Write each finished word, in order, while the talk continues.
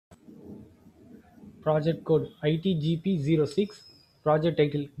Project code ITGP06. Project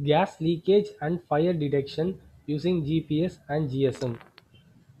title Gas Leakage and Fire Detection using GPS and GSM.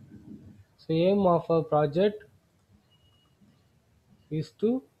 So aim of a project is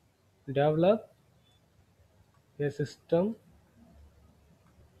to develop a system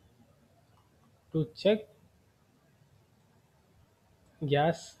to check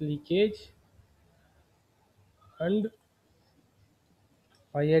gas leakage and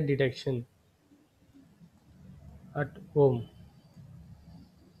fire detection at home.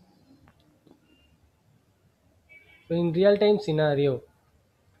 So in real time scenario,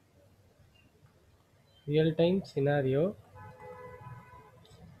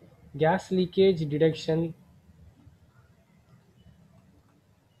 gas leakage detection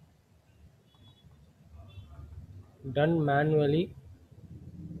done manually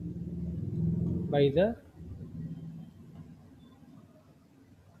by the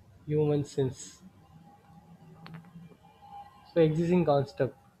human sense. So existing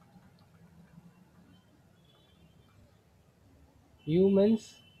concept,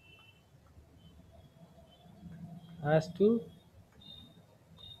 humans has to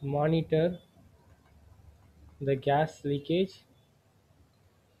monitor the gas leakage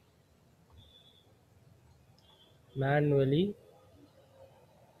manually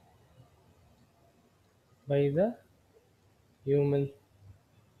by the human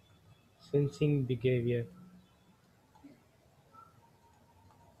sensing behavior.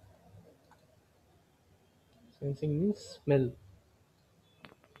 Sensing means smell.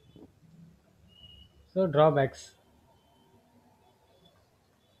 So drawbacks.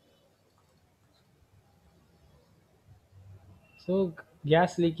 So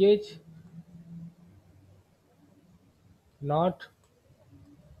gas leakage not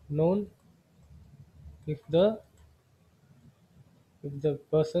known if the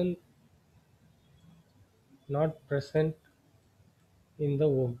person not present in the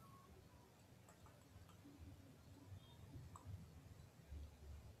home.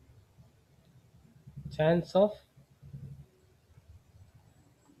 Chance of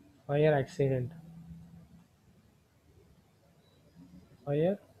fire accident.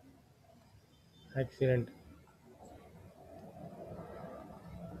 Fire accident.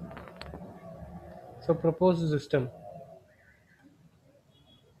 So proposed system.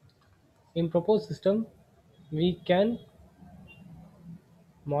 In proposed system, we can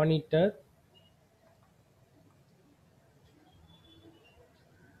monitor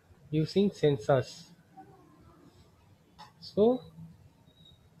using sensors. So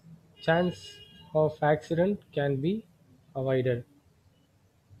chance of accident can be avoided.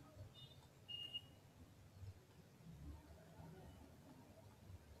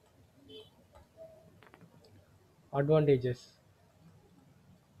 Advantages.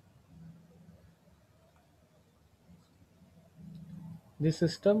 This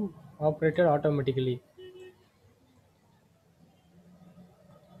system operated automatically.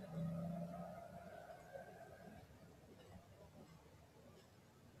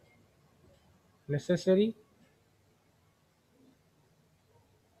 Necessary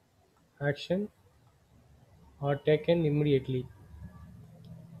action are taken immediately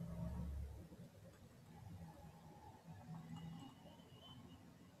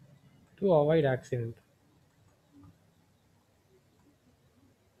to avoid accident.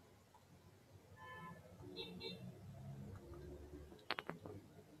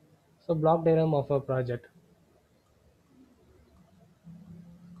 So block diagram of a project.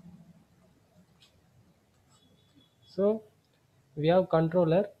 So we have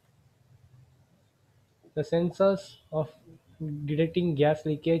controller, the sensors of detecting gas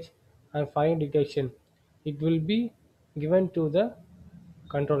leakage and fire detection. It will be given to the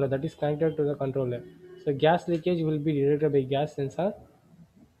controller, that is connected to the controller. So gas leakage will be detected by gas sensor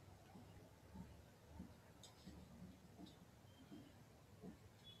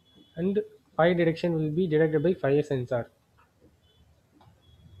and fire detection will be detected by fire sensor.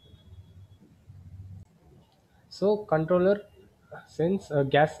 So controller sense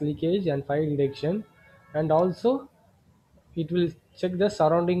gas leakage and fire detection, and also it will check the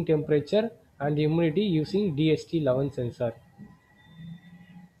surrounding temperature and humidity using DST11 sensor.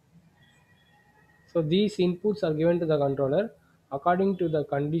 So these inputs are given to the controller. According to the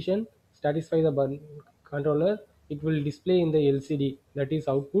condition satisfy the controller, it will display in the LCD, that is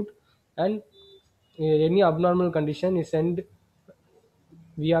output, and any abnormal condition is sent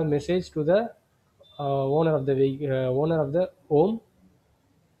via message to the owner of the home,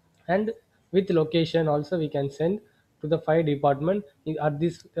 and with location also we can send to the fire department. At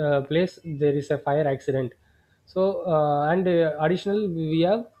this place there is a fire accident. So and additional we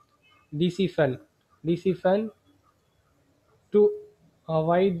have DC fan. DC fan to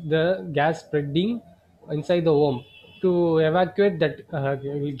avoid the gas spreading inside the home, to evacuate that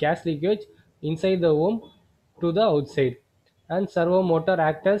gas leakage inside the home to the outside. And servo motor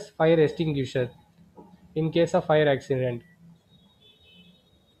act as fire extinguisher in case of fire accident.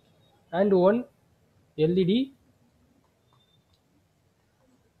 And one LED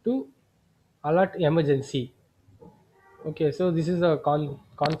to alert emergency. Okay, so this is the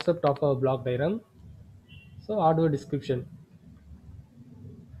concept of a block diagram. So hardware description.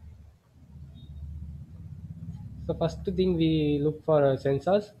 So first thing we look for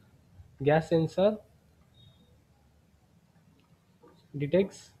sensors. Gas sensor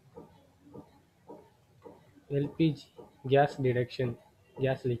detects LPG gas detection,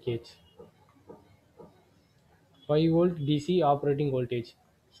 gas leakage. 5 volt DC operating voltage.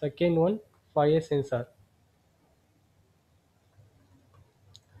 Second one, fire sensor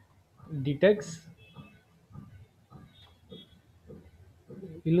detects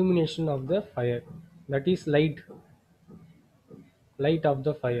illumination of the fire. That is light of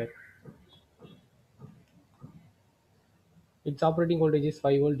the fire. Its operating voltage is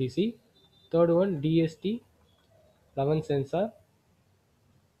 5 volt DC. Third one, DST 11 sensor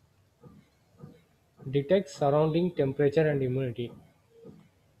detects surrounding temperature and humidity.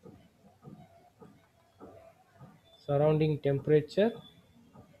 Surrounding temperature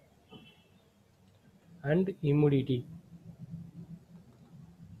and humidity.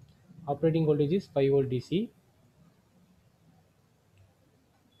 Operating voltage is 5 volt DC.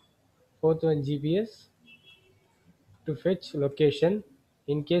 Fourth one, GPS to fetch location.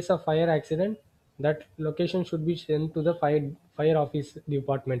 In case of fire accident, that location should be sent to the fire office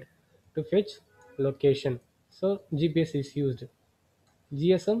department to fetch location. So GPS is used.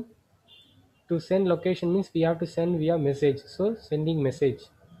 GSM to send location means we have to send via message. So sending message,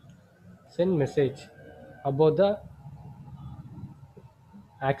 send message about the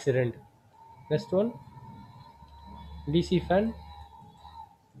accident. Next one, DC fan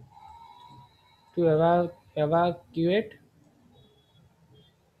to evacuate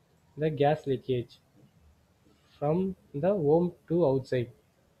the gas leakage from the home to outside.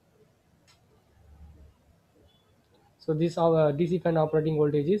 So this our DC fan operating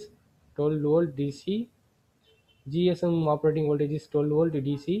voltage is 12 volt DC. GSM operating voltage is 12 volt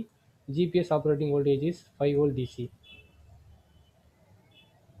DC. GPS operating voltage is 5 volt DC.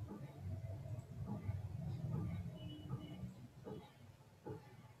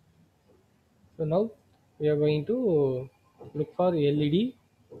 So now we are going to look for LED.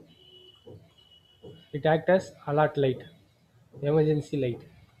 It acts as alert light, emergency light,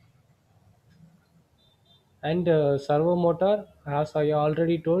 and servo motor, as I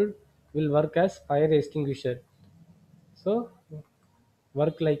already told, will work as fire extinguisher. So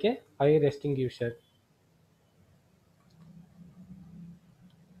work like a fire extinguisher.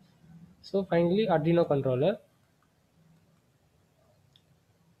 So finally, Arduino controller.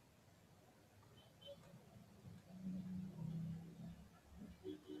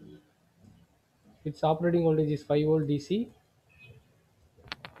 Its operating voltage is 5 volt DC.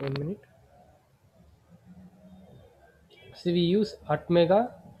 1 minute. So we use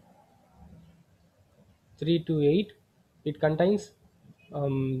Atmega 328. It contains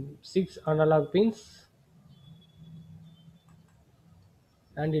 6 analog pins,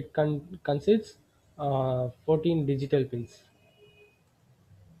 and it consists 14 digital pins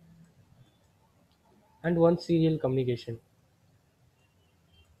and one serial communication.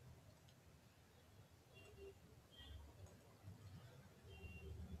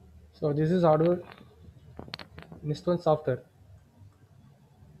 So this is hardware. Next one, software.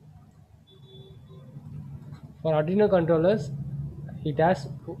 For Arduino controllers, it has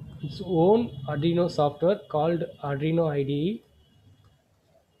its own Arduino software called Arduino IDE.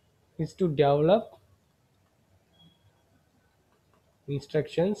 Is to develop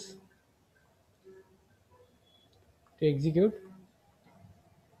instructions to execute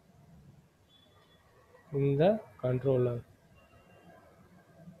in the controller.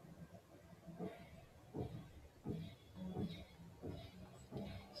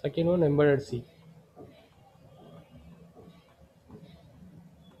 Second one, embedded C.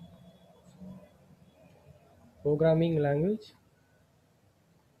 Programming language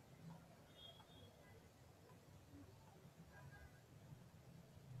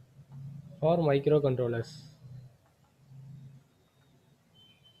for microcontrollers.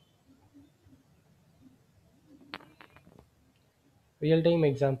 Real-time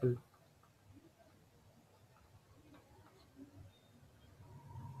example.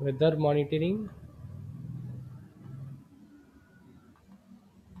 Weather monitoring,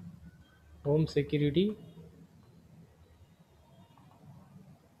 home security,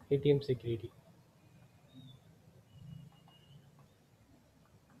 ATM security.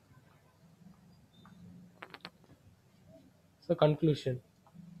 So conclusion.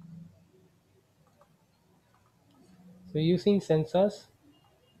 So using sensors,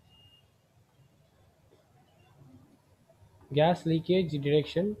 gas leakage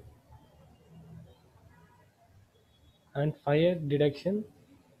detection and fire detection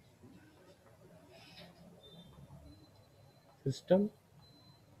system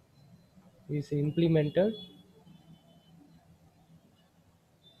is implemented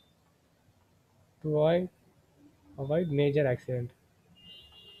to avoid major accident.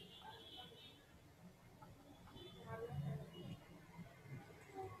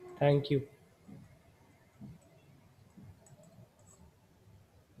 Thank you.